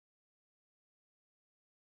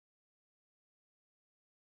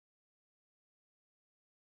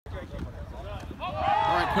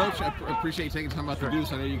Coach, I appreciate you taking time out to do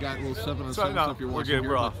this. I know you got a little 7-on-7 stuff you're watching here.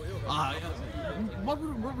 We're off. What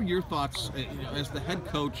were your thoughts as the head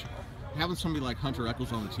coach? Having somebody like Hunter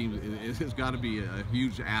Echols on the team has got to be a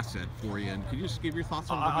huge asset for you. And could you just give your thoughts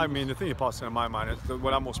on that? I mean, the thing that pops in my mind is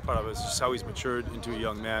what I'm most proud of is just how he's matured into a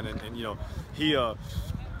young man. And you know, he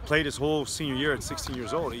played his whole senior year at 16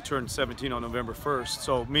 years old. He turned 17 on November 1st.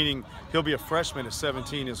 So meaning he'll be a freshman at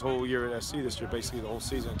 17 his whole year at SC this year, basically the whole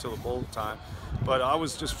season until the bowl time. But I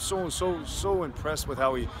was just so impressed with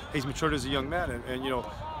how he's matured as a young man. And you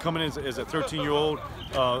know, coming in as a 13-year-old,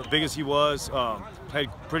 big as he was, had a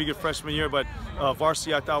pretty good freshman year, but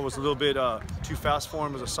varsity I thought was a little bit too fast for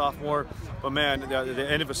him as a sophomore. But man, at the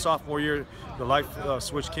end of his sophomore year, the light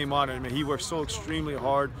switch came on, and I mean, he worked so extremely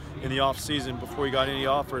hard in the off season before he got any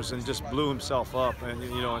offers, and just blew himself up. And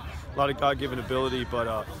you know, a lot of God-given ability, but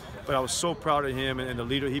I was so proud of him and the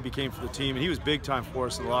leader he became for the team. And he was big time for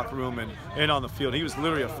us in the locker room and on the field. He was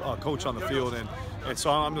literally a coach on the field, and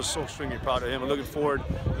so I'm just so extremely proud of him. I'm looking forward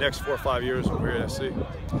the next 4 or 5 years over here at SC.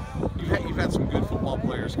 You've had some good football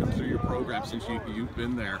players come through your program since you've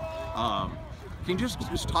been there. Can you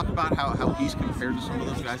just talk about how he's compared to some of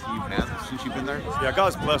those guys that you've had since you've been there? Yeah,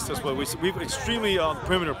 God's blessed us. But we've extremely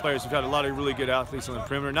perimeter players. We've had a lot of really good athletes on the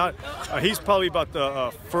perimeter. He's probably about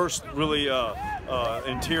the first really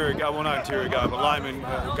interior guy. Well, not interior guy, but lineman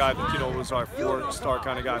guy that, you know, was our 4-star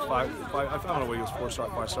kind of guy. I don't know what he was, 4-star,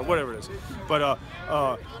 5-star, whatever it is. But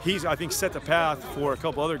he's, I think, set the path for a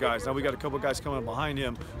couple other guys. Now we got a couple guys coming behind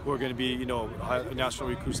him who are going to be, you know, national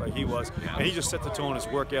recruits like he was. And he just set the tone, his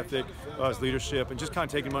work ethic, his leadership, and just kind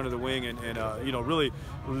of take him under the wing and you know, really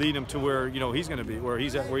lead him to where, you know, he's going to be, where he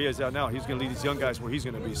is at now. He's going to lead these young guys where he's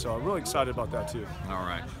going to be. So I'm really excited about that too. All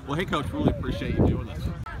right. Well, hey, Coach, really appreciate you doing this.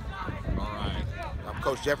 All right. I'm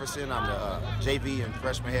Coach Jefferson. I'm the JV and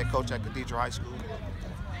freshman head coach at Cathedral High School.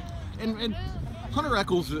 And Hunter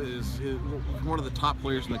Echols is one of the top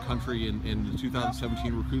players in the country in the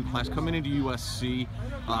 2017 recruiting class coming into USC.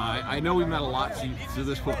 I know we met a lot to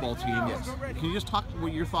this football team. Yes. Can you just talk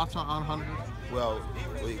what your thoughts on Hunter? Well,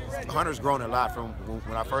 Hunter's grown a lot from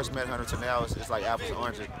when I first met Hunter to now. It's like apples and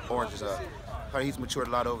oranges. Hunter, he's matured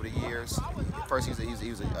a lot over the years. At first, he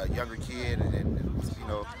was a younger kid, and you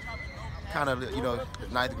know, kind of, you know,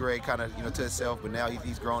 9th grade, kind of, you know, to himself. But now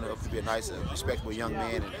he's grown up to be a nice, respectable young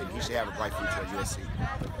man, and he should have a bright future at USC.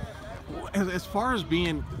 As far as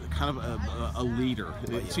being kind of a leader,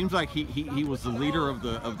 it seems like he was the leader of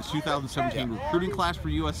the 2017 recruiting class for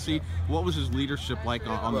USC. What was his leadership like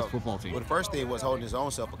on the football team? Well, the first thing was holding his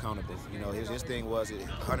own self accountable. You know, his thing was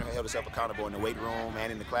Hunter held himself accountable in the weight room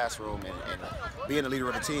and in the classroom, and being the leader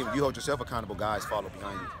of the team, if you hold yourself accountable, guys follow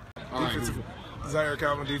behind you. All right. Zaire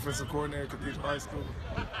Calvin, defensive coordinator at Cathedral High School.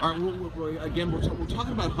 All right, again, we're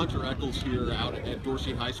talking about Hunter Echols here out at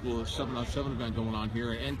Dorsey High School. A 7-on-7 event going on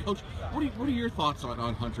here. And Coach, what are your thoughts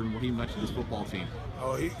on Hunter and what he meant to this football team?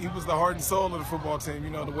 Oh, he was the heart and soul of the football team. You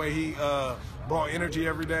know, the way he brought energy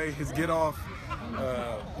every day, his get off,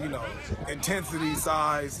 you know, intensity,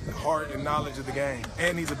 size, heart, and knowledge of the game.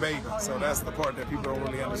 And he's a baby, so that's the part that people don't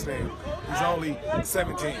really understand. He's only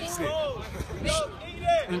 17, still.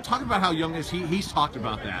 And talking about how young is he's talked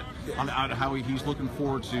about that, on how he's looking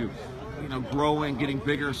forward to, you know, growing, getting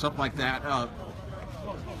bigger, and stuff like that.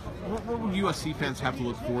 What would USC fans have to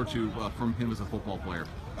look forward to from him as a football player?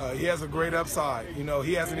 He has a great upside. You know,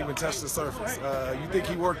 he hasn't even touched the surface. You think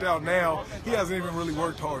he worked out now, he hasn't even really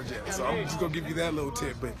worked hard yet. So I'm just going to give you that little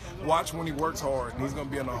tip. But watch when he works hard, and he's going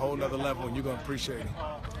to be on a whole nother level, and you're going to appreciate him.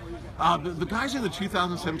 The guys in the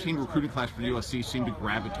 2017 recruiting class for USC seem to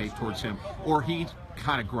gravitate towards him, or he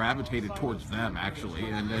kind of gravitated towards them, actually.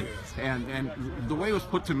 And the way it was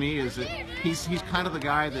put to me is that he's kind of the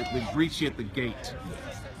guy that greets you at the gate.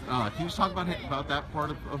 Can you just talk about that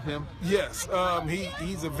part of him? Yes,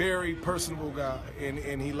 he's a very personable guy,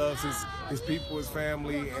 and he loves his people, his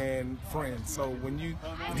family, and friends. So when he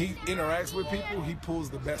interacts with people, he pulls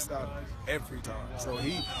the best out of them every time. So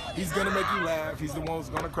he's gonna make you laugh. He's the one who's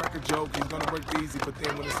gonna crack a joke. He's gonna work easy, but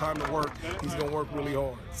then when it's time to work, he's gonna work really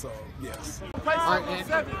hard. So yes. All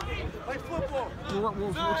right,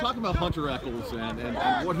 we're talking about Hunter Echols and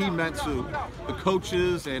what he meant to the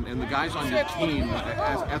coaches and the guys on your team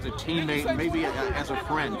as a teammate, and maybe as a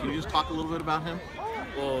friend. Can you just talk a little bit about him?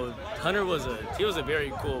 Well, Hunter was a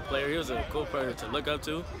very cool player. He was a cool player to look up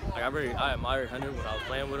to. Like I admired Hunter when I was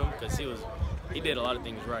playing with him because he did a lot of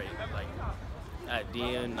things right. Like at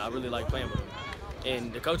DN, I really liked playing with him.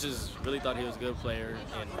 And the coaches really thought he was a good player.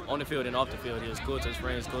 And on the field and off the field, he was cool to his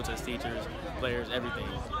friends, cool to his teachers, players, everything.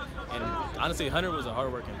 And honestly, Hunter was a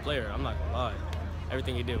hard-working player. I'm not gonna lie.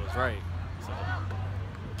 Everything he did was right. So.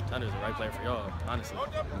 Hunter's the right player for y'all, honestly.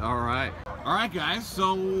 All right, guys.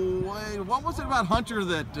 So, what was it about Hunter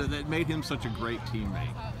that made him such a great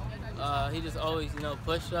teammate? He just always,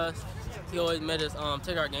 pushed us. He always made us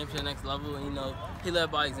take our game to the next level. And, he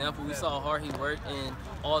led by example. We saw how hard he worked and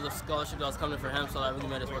all the scholarship that was coming for him, so that really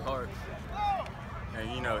made us work hard.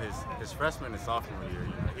 And his freshman and sophomore year,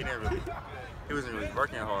 he wasn't really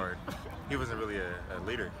working hard. He wasn't really a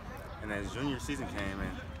leader. And then his junior season came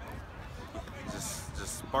and he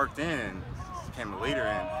just sparked in and became a leader.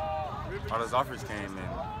 And all those offers came and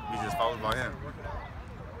we just followed by him.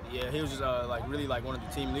 Yeah, he was just really one of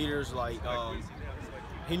the team leaders.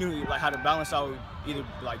 He knew how to balance out either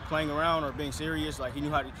playing around or being serious.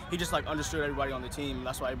 He just understood everybody on the team.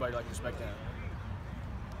 That's why everybody respected him.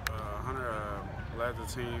 Hunter led the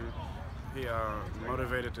team. He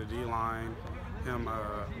motivated the D-line. Him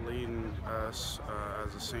leading us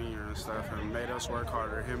as a senior and stuff, and made us work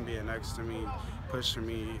harder. Him being next to me, pushing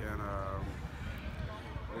me, and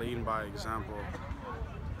leading by example.